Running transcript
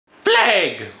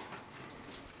egg!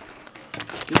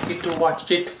 You get to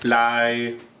watch it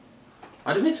fly.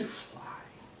 I didn't say fly.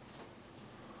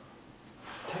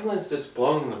 Technically it's just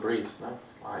blowing in the breeze, not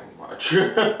flying much.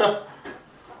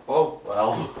 Oh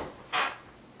well.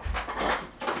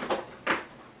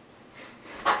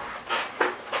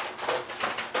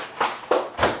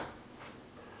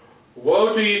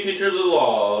 Woe to you, teachers of the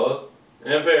law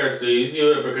and Pharisees,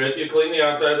 you hypocrites! You clean the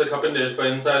outside of the cup and dish, but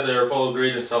inside they are full of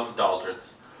greed and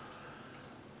self-indulgence.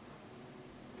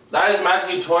 That is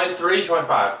Matthew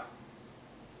 23:25.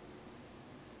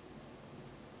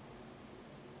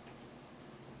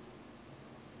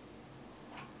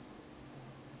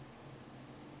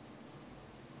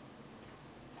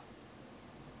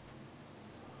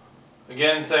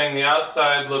 Again, saying the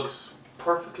outside looks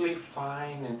perfectly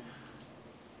fine and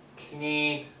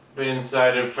clean, but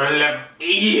inside is full of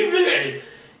evil.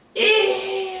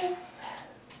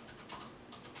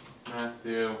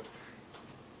 Matthew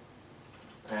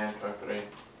and 23,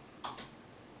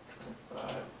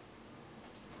 25.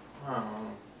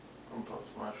 Don't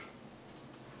post much.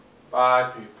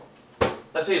 5 people.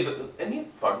 Let's see, any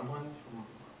fun ones from...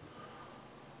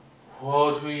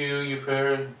 Woe to you, you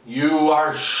Pharisee! You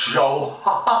are show-offs!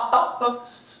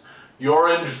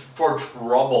 You're in for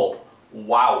trouble.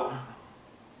 Wow.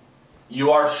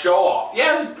 You are show-off.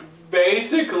 Yeah,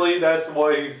 basically that's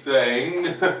what he's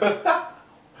saying.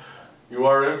 You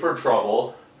are in for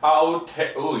trouble. Ooh,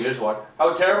 here's one.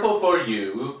 How terrible for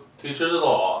you, teachers of the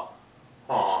law.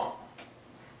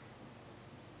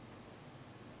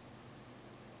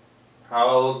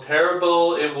 How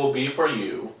terrible it will be for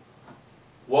you.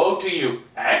 Woe to you,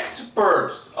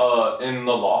 experts in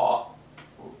the law.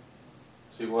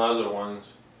 See what other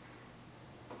ones.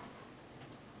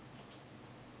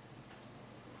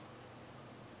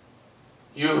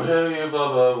 You blah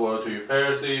blah. Woe to you,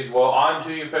 Pharisees. Woe unto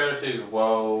you, Pharisees.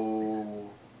 Woe,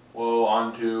 woe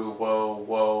unto. Woe.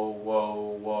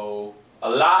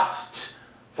 Alas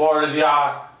for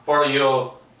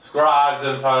you, scribes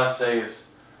and Pharisees,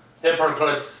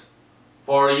 hypocrites!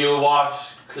 For you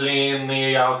wash clean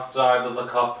the outside of the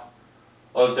cup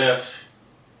or dish,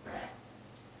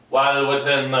 while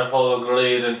within they're full of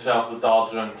greed and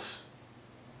self-indulgence.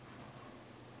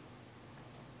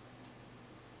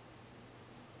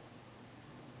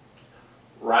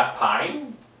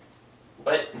 Rapine?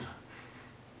 What?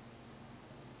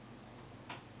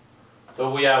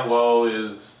 So we have woe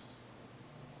is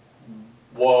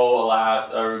woe,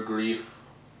 alas, or grief.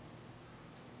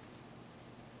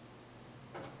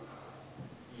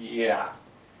 Yeah.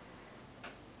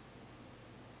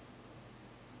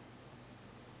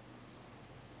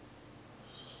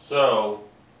 So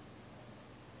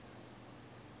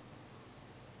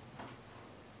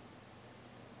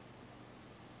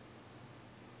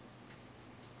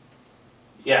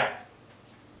yeah.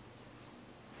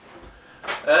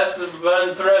 That's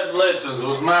been translations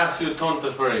with Matthew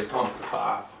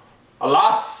 23:25.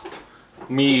 Alas,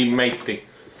 me matey.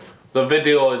 The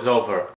video is over.